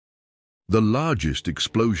The largest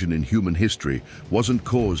explosion in human history wasn't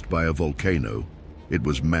caused by a volcano, it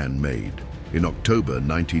was man-made. In October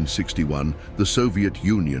 1961, the Soviet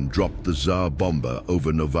Union dropped the Tsar Bomba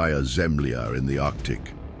over Novaya Zemlya in the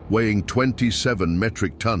Arctic. Weighing 27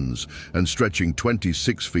 metric tons and stretching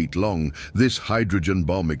 26 feet long, this hydrogen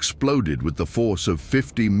bomb exploded with the force of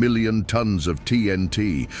 50 million tons of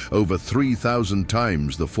TNT, over 3,000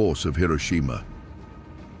 times the force of Hiroshima.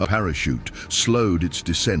 A parachute slowed its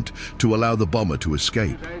descent to allow the bomber to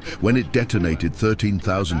escape. When it detonated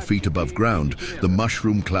 13,000 feet above ground, the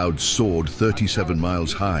mushroom cloud soared 37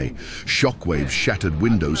 miles high. Shockwaves shattered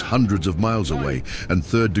windows hundreds of miles away, and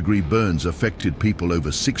third-degree burns affected people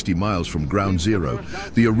over 60 miles from ground zero.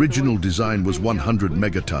 The original design was 100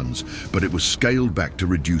 megatons, but it was scaled back to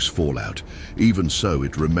reduce fallout. Even so,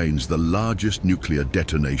 it remains the largest nuclear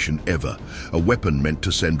detonation ever. A weapon meant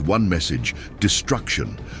to send one message: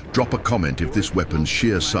 destruction. Drop a comment if this weapon's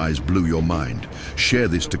sheer size blew your mind. Share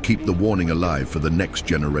this to keep the warning alive for the next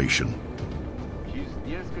generation. Через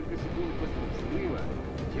несколько секунд после взрыва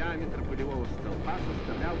диаметр полевого столба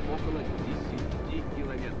составлял около 10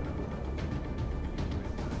 километров.